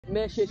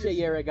Me sheshe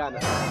yere Ghana.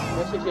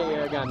 Me sheshe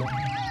yere Ghana.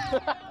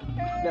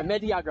 No,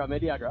 Mediagra.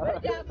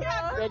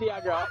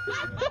 Mediagra.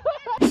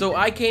 So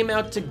I came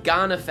out to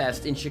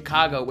GhanaFest in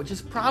Chicago, which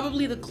is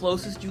probably the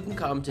closest you can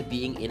come to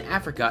being in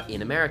Africa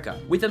in America.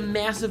 With a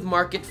massive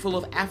market full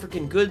of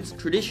African goods,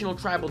 traditional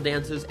tribal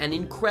dances, and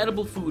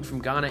incredible food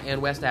from Ghana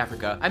and West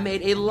Africa, I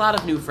made a lot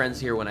of new friends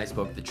here when I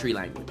spoke the tree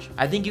language.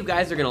 I think you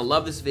guys are gonna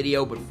love this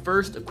video, but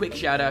first, a quick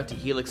shout out to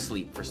Helix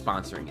Sleep for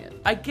sponsoring it.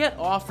 I get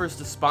offers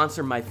to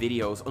sponsor my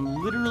videos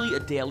on literally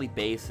a daily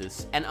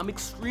basis, and I'm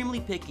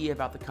extremely picky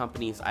about the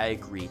companies I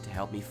agree to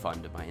help me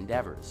fund my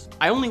endeavors.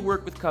 I only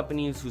work with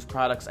companies whose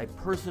products I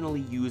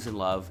personally use and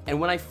love, and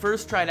when I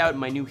first tried out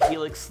my new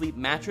Helix Sleep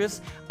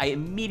mattress, I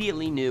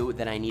immediately knew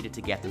that I needed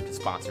to get them to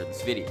sponsor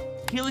this video.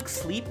 Helix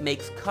Sleep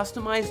makes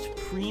customized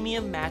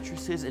premium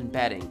mattresses and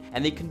bedding,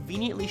 and they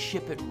conveniently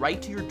ship it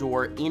right to your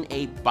door in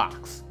a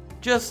box.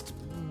 Just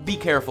be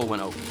careful when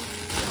opening.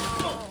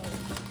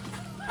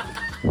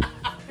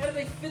 How did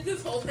they fit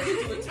this whole thing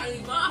into a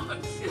tiny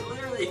box? It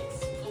literally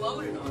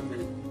exploded on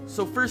me.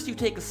 So first you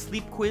take a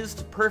sleep quiz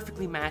to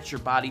perfectly match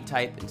your body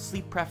type and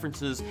sleep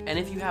preferences, and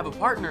if you have a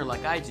partner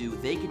like I do,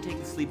 they can take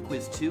the sleep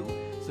quiz too,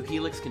 so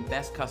Helix can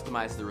best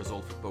customize the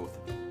result for both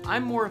of you.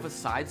 I'm more of a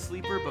side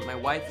sleeper, but my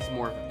wife is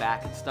more of a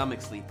back and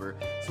stomach sleeper,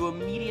 so a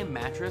medium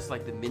mattress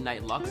like the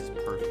Midnight Lux is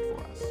perfect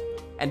for us.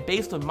 And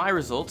based on my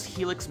results,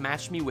 Helix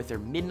matched me with their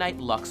Midnight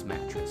Lux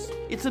mattress.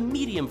 It's a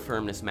medium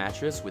firmness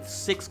mattress with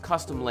 6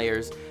 custom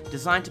layers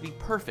designed to be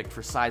perfect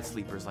for side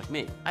sleepers like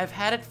me. I've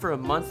had it for a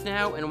month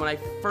now, and when I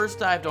first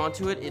dived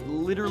onto it, it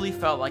literally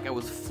felt like I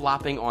was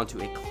flopping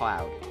onto a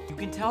cloud. You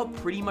can tell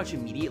pretty much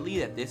immediately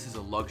that this is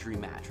a luxury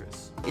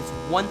mattress. It's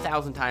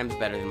 1,000 times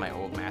better than my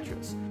old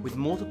mattress. With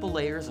multiple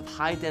layers of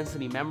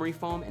high-density memory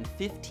foam and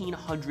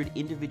 1,500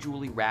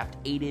 individually wrapped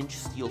 8-inch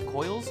steel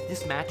coils,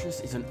 this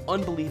mattress is an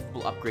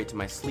unbelievable upgrade to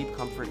my sleep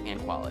comfort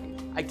and quality.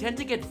 I tend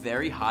to get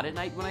very hot at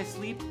night when I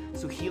sleep,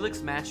 so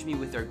Helix matched me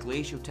with their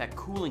Glaciotech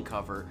cooling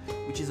cover,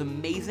 which is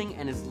amazing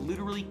and is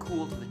literally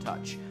cool to the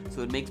touch,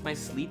 so it makes my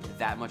sleep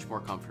that much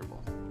more comfortable.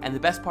 And the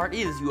best part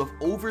is you have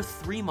over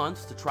 3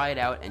 months to try it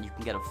out, and you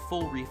can get a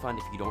full refund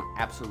if you don't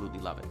absolutely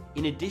love it.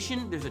 In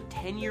addition, there's a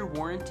 10-year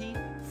warranty,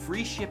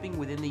 free shipping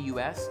within the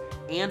US,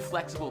 and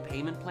flexible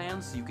payment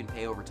plans so you can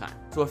pay over time.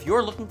 So if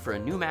you're looking for a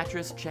new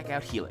mattress, check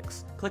out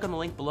Helix. Click on the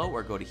link below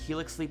or go to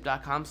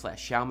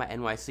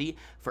helixsleep.com/XiaoManyc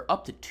for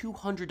up to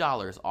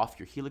 $200 off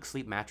your Helix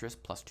Sleep mattress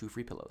plus 2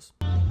 free pillows.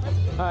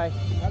 Hi.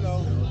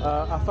 Hello.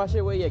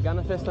 Afashe where you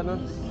GhanaFest now?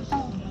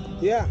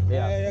 Yeah,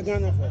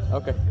 GhanaFest.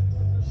 Okay.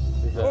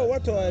 Oh,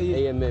 what are you?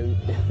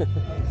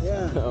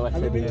 Yeah. Oh,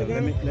 have you been to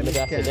Ghana?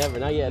 Never.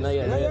 Not yet. You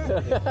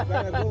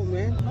gotta go,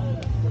 man.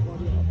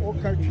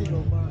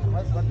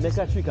 Make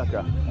a tree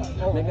kakra.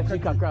 Make a tree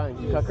kakra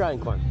in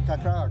Kwan.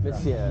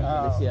 Monsieur.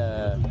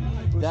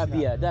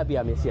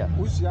 Dabia, monsieur.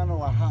 Wusia,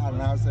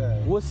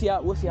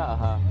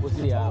 aha.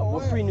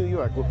 We're free New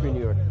York.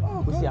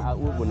 Wusia,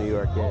 Ubu, New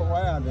York. Oh,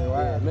 why are they?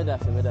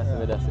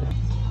 Medase.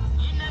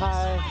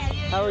 Hi,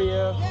 how are you?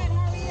 Good, how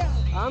are you?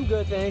 I'm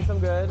good, thanks, I'm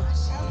good. Okay,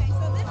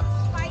 so this is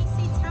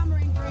spicy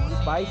tamarind drink.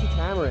 Spicy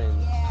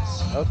tamarind.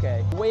 Yeah.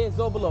 Okay. Where is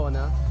Sobolo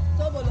now?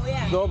 Sobolo,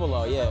 yeah.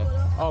 Sobolo, yeah.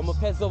 Oh, mo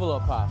pet Sobolo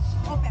pa.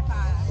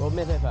 Opepa. Oh,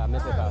 me pepa.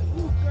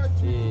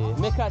 Yeah.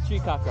 Me katri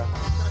kakra.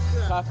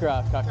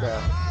 Kakra.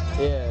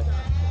 Yeah.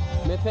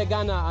 Me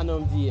pegana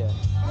anom dia.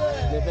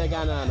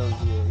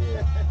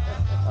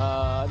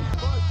 Yeah.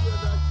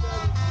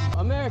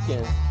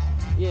 American.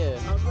 Yeah.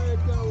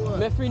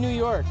 Me free New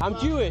York. I'm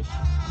Jewish.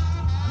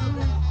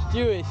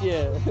 Yeah.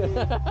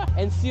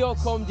 And Sio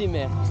kom di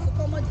me.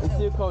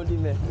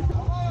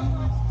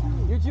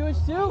 You're Jewish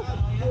too?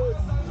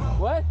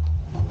 What?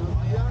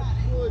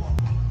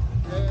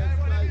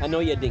 I know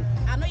you're ding.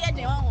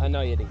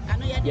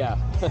 Yeah.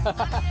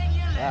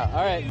 Yeah.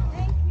 All right.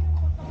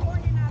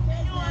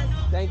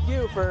 Thank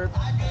you for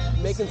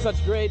making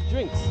such great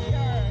drinks.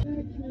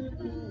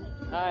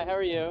 Hi, how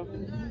are you?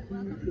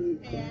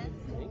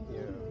 Thank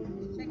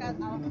you. Check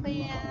out our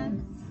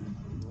fans.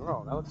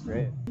 Oh, that looks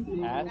great.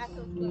 Ass? That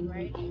looks good,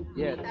 right?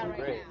 Yeah, That it's right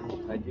great.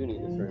 now. I do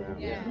need this right now.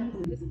 Yeah.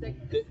 This is the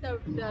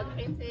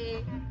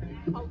kente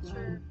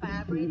culture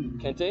fabric.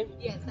 Kente?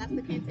 Yes, that's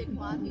the kente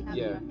cloth you have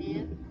in your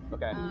hand.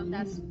 Okay.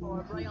 That's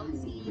for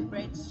royalty,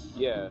 rich.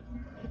 Yeah.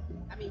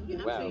 I mean, I'm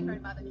sure you heard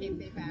about the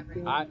kente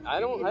fabric. I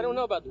don't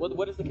know about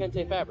what is the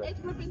kente fabric? It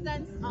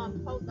represents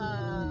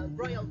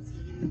royalty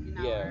in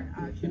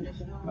our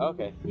traditional.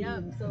 Okay.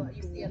 Yep. So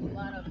you see a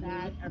lot of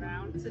that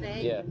around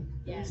today. Yeah.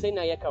 Yeah. Say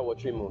Nayeka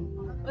Watrimu.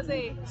 What's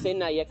it? Say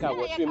Nayeka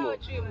Watrimu.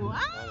 Ah,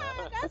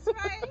 that's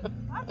right.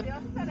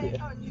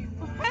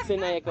 Say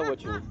Nayeka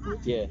Watrimu.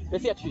 Yeah.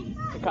 Let's see a tree.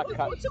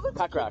 Kakra.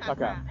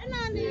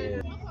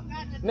 Yeah.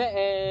 Me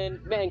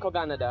en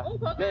Koganada.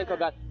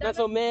 Na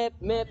so me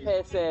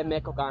pese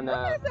me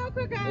Kogana.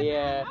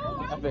 Yeah.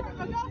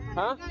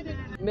 Huh?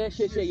 Me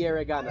sheshe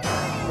yere Ghana.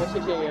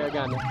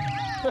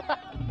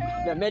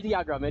 No,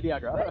 Mediagra.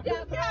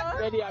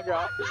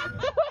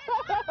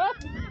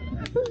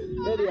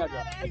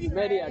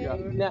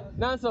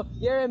 Now so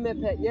yere me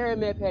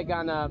pe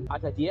Ghana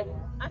atatie.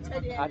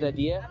 Ada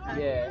dia?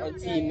 Yeah. And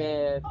tea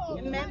man.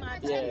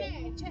 Yeah.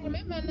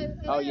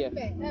 Oh yeah.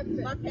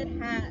 Bucket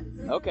hats.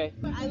 Okay.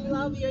 I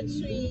love your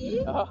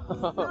tree. Oh.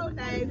 So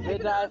nice.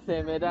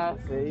 Medase,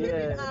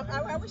 yeah.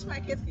 I wish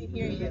my kids could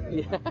hear you.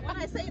 Yeah. When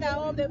I say that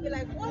home, they'll be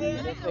like, what?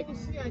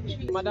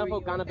 Madam for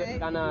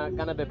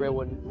Ghana Bebre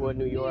wo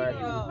New York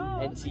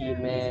and tea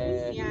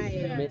man.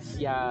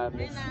 Messia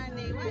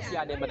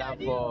de Madam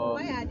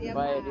for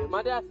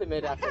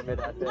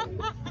Medase.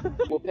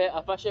 Wope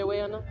afashe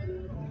we ana?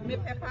 Me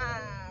pepper.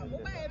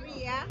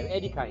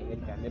 Edikai,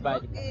 me buy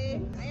it.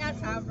 We have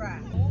some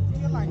water,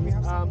 we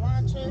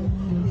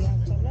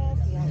have jollof,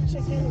 we have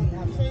chicken, we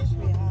have fish,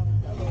 we have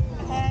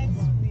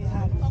eggs, we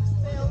have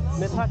oxtails.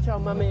 Me pacha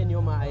mama en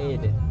yoma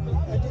aede.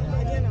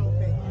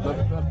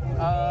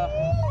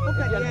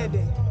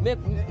 Me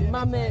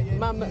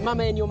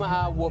mama en yoma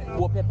wo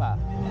pepper.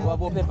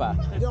 Wo pepper.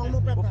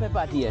 Wo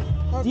pepper dia.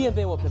 Dia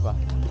be wo pepper.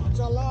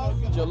 Jollof,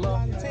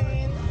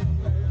 plantain,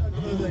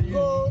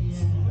 goat.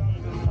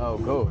 Oh,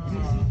 goat.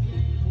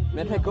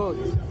 Me pe goat.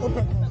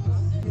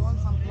 You want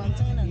some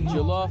plantain and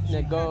Jollof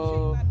ne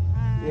go.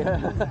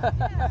 Yeah.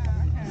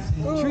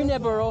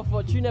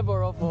 Trineborofo.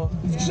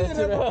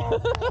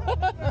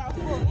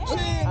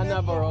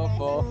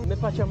 Anaborofo. Me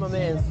pacha mama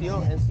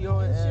ensio.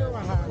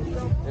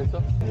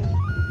 Enso.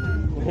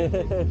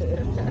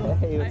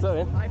 Hey, what's up,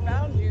 man? I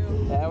found you.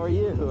 How are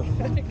you?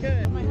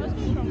 Good. My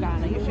husband's from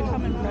Ghana. You should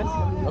come and press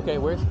him. Okay,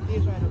 where's?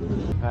 He's right over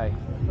there. Hi.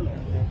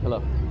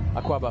 Hello.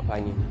 Akwaba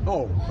Pani.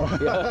 oh.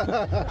 Yeah.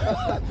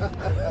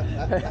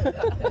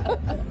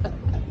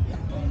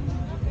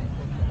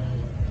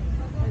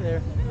 Hi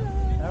there.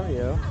 How are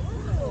you?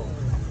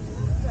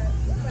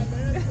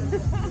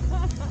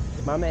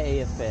 Mama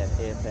AFF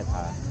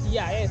pa.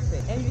 Yeah, yes.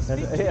 And you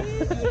speak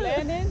Chinese? You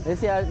learning?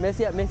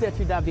 Messi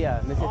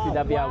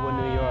Tridabia wo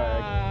New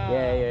York.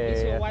 Yeah.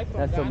 Is your wife from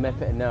That's Ghana?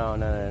 So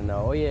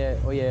no. Oye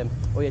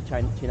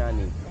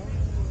Chinani.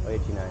 Oye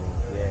Chinani.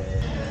 Yeah.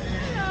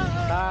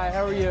 Hi,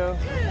 how are you?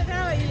 Good,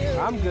 how are you?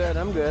 I'm good.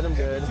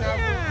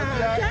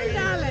 Yeah,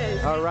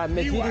 $10. All right,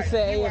 me did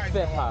say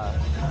AFF pa.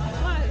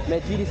 What? Me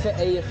did say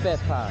AFF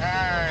pa.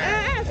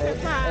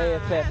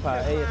 AFF pa.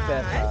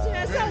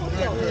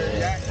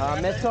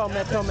 Meto.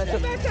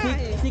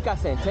 Sika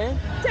senten.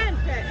 10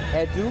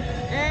 Edu.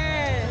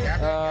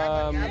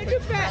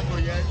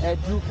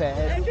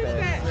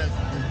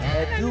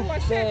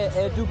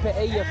 Edupe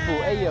AFU.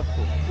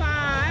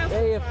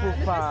 AFU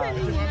pa.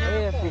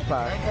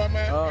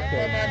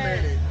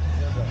 Okay.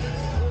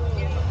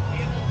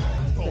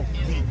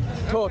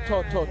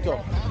 To.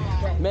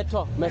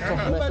 Meto.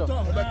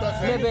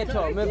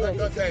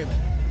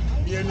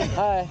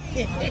 Hi.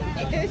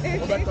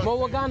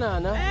 Mo Ghana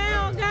na?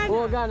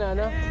 Mo Ghana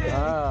na?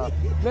 Ah.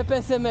 Me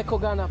pense me ko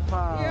Ghana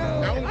pa.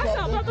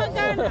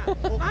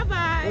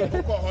 Bye-bye.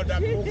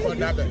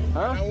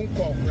 Huh?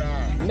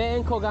 Me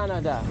enko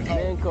Ghana da.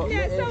 Me enko. Me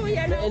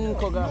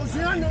enko Ghana.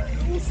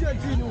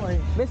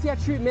 Messi a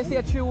tree.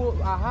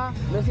 Aha.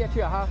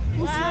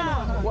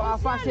 Well,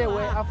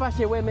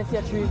 afashe we Messi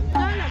a tree.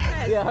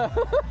 Yeah.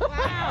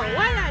 Wow,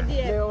 what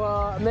idea?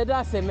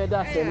 Medase.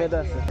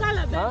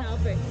 Color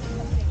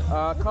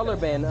Huh? Color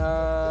band.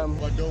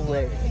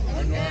 Wait.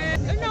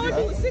 No,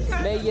 do sika.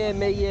 Meye.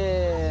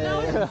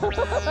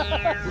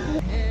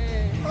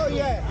 Oh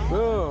yeah.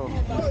 Boom.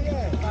 Oh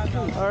yeah.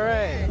 All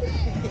right.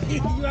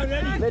 You are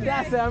ready?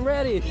 Medase, I'm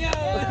ready.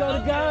 Let's go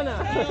to Ghana.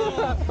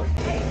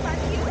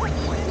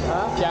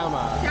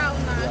 Xiaomanyc. I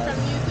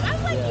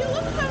was like, you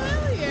look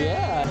familiar.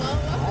 Yeah.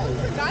 Welcome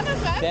to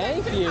GhanaFest.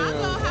 Thank you.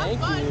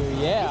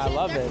 Yeah, I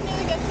love it.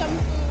 Definitely get some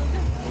food.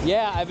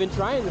 Yeah, I've been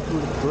trying the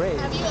food. It's great.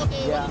 Have you?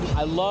 Okay. Yeah,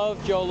 I love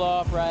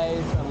jollof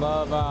rice. I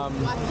love I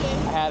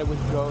had it with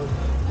goat.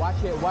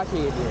 Watch it. I'm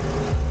actually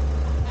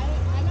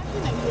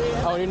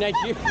Nigerian. Oh, you're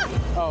Nigerian.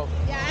 Oh.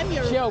 Yeah, I'm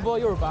Yoruba.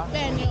 Yoruba.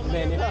 Ben.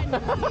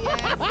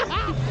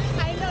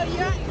 I know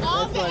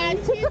all the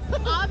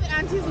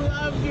aunties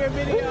love your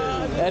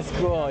videos. That's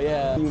cool.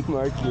 Yeah. You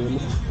marking.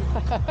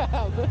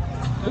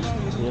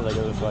 You're like, I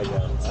look like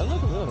that. I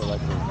look a little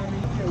like that.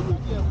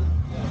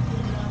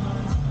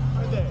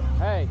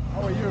 Hey.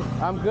 How are you?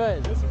 I'm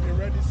good. This will be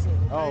ready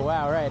soon. Oh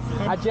wow, right.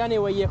 Ajani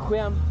where you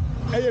kwam?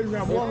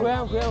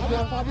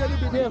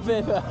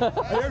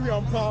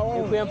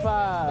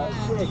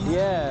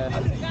 Yeah.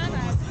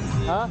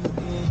 Huh?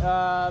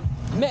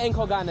 Me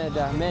enko Ghana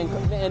da. Me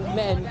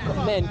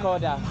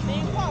enkoda.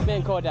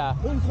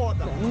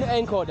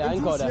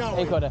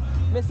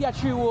 Me see a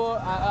tree wo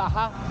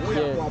aha.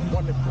 Yeah.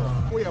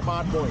 We a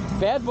bad boy.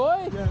 Bad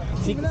boy?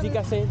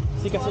 Sika sen.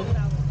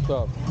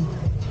 12.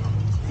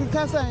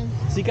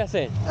 Sika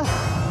sen.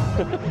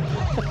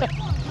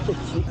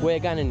 Where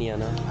Ghanaian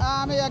na?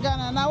 Me a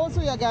Ghana. Now what's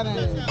your Ghana?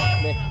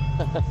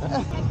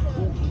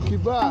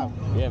 Kebab.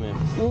 Yeah, man.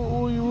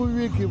 Who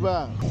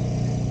kebab?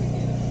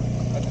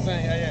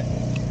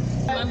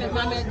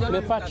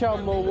 Me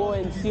facciamo uovo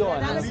insieme.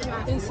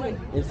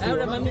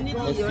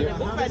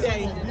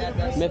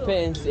 Me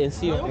fe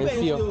insieme.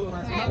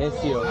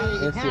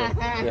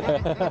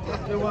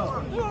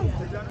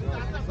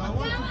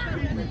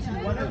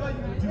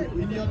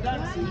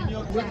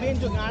 We've been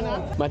to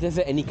Ghana.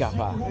 Matese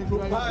enikapa.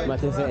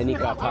 Matese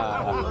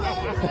enikapa.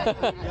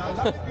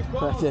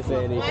 Matese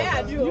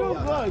enikapa. You're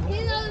good.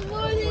 He knows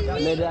more than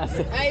me.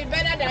 Medase. Hey,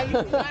 better than you.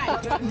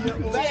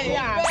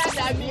 Yeah. Better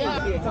than me.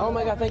 Oh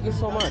my God, thank you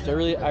so much. I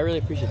really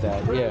appreciate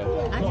that. Yeah.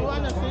 And you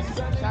want a fish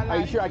salad? Are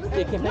you sure I can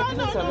take it? No.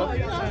 You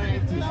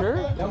sure?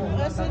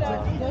 Let's sit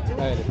down.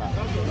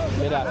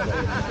 Medase.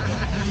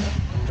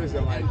 You go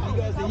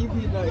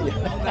to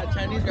that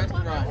Chinese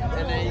restaurant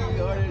and then you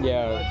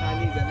order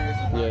Chinese and there's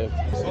Yeah.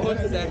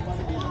 what's that?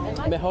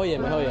 Mehoye.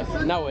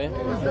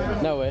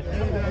 Nawe.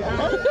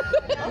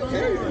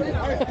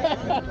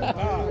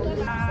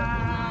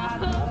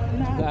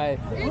 Hi.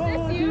 Is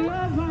this you?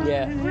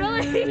 Yeah.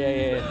 Really?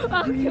 Yeah.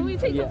 Oh, can we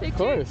take a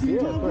picture? Of course.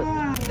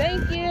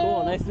 Thank you.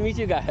 Cool. Nice to meet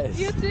you guys.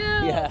 You too.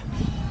 Yeah.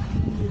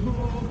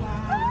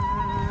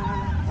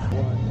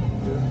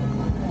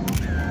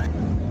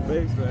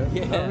 Thanks, man.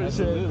 Yeah,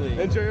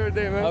 absolutely. Enjoy your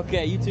day, man.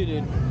 Okay, you too,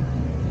 dude.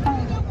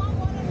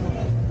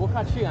 我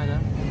看去啊呢。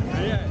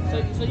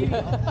所以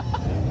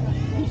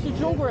你是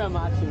中国人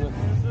吗？请问？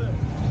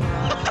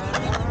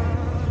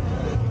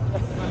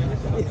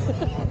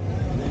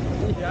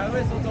你还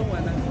会说中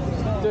文呢？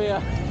对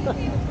呀。可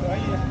以。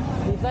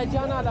你在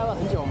加拿大了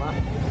很久吗？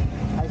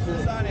还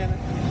是13年了。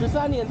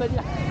13年在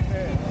加。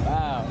对。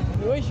哇，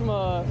你为什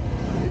么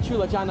去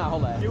了加拿大后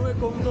来？因为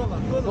工作嘛，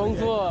工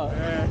作。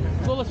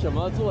做了什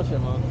么？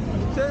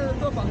现在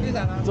做房地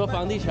产啊。做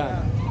房地产。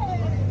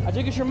啊，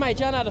这个是卖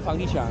加拿大的房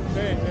地产。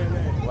对。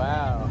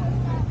哇，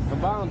很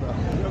棒的。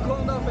有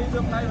空到非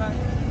洲拍拍。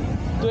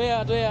对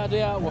呀，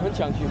我很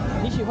想去。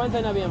你喜欢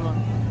在那边吗？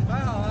还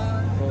好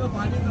啊，这个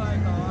环境都还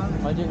好啊。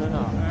环境很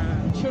好。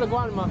吃得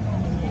惯了吗？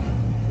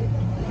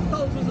到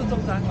处是中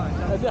餐馆。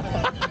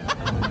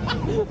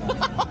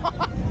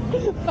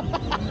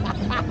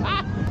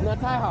那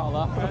太好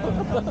了。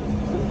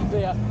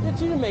对呀，那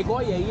其实美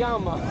国也一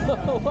样嘛。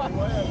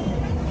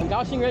很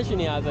高兴认识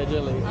你啊，在这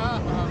里。啊，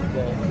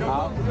对，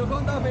好。有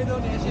空到非洲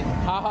联系。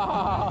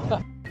好。